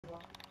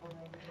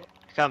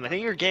Come, I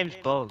think your game's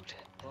bugged.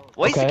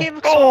 Why is the Okay. game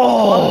look so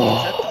quality?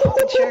 Is that the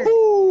fucking shirt?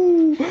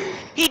 Oh!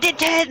 He did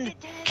 10!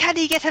 Can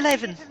he get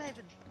 11?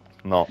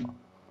 No.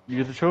 You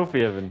get the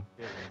trophy, Evan.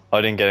 I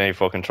didn't get any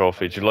fucking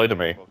trophy. Did you lie to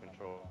me?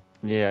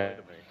 Yeah.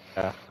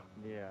 I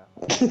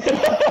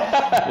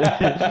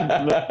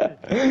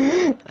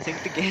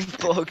think the game's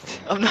bugged.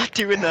 I'm not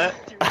doing that.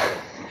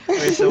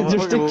 Wait, so what Your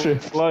we're stick going...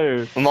 drift.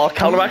 Liar. No,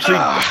 Callum actually,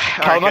 Callum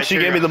Alright, actually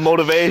here gave we me the go.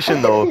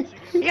 motivation though,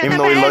 You're even the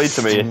though he lied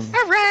to best me.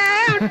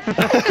 around.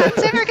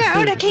 Nothing's ever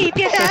gonna keep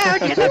you down.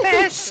 You're the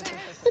best.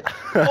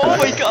 Oh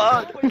my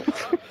god.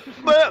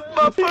 My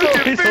fucking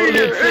He's holding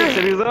it six finger.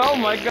 and he's like, oh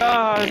my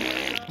god.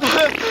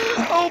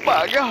 Oh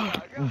my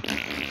god.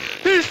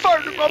 He's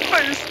farting in my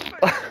face.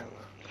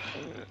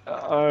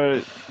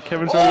 Alright,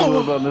 Kevin's trying to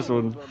hold on this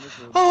one.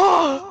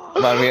 Oh.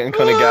 Man, I'm getting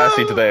kind of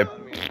gassy today.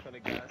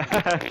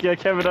 Yeah,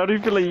 Kevin, how do you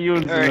feel like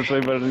Ewan's doing this way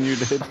better than you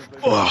did?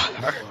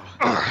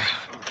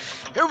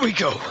 Here we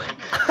go.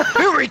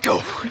 Here we go.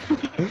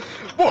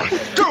 1,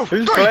 2, Who's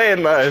 3.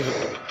 playing that?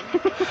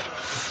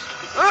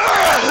 Oh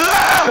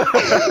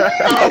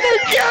my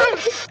god.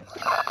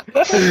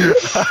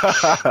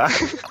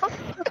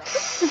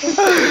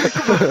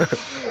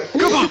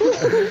 Come on.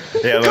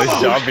 Yeah,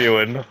 nice job,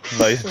 Ewan.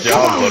 Nice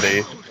job,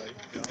 buddy.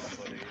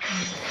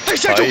 They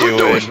said Hi, you could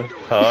do Ewan. it.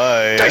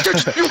 Hi. They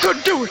said you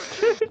could do it.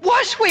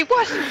 What? Wait,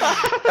 what?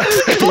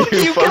 Fuck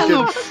you,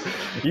 Callum.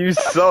 You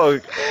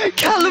suck.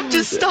 Callum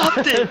just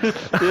stopped it.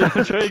 Yeah,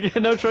 try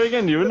again, no, try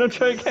again, Ewan, no,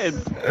 try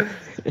again.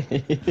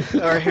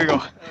 Alright, here we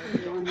go.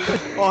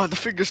 Oh, the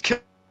fingers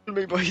killing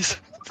me, boys.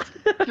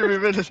 Give me a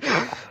minute.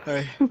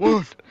 Alright,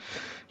 1,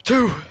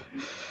 2,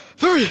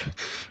 3.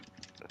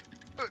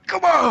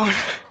 Come on.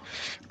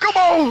 Come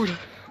on.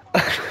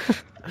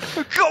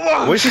 Come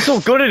on. Why is she so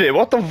good at it?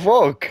 What the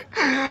fuck?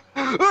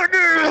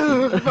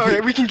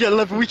 Alright, we can get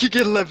 11. We can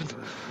get 11.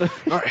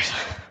 Alright.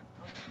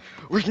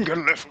 We can get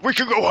 11. We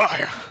can go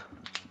higher.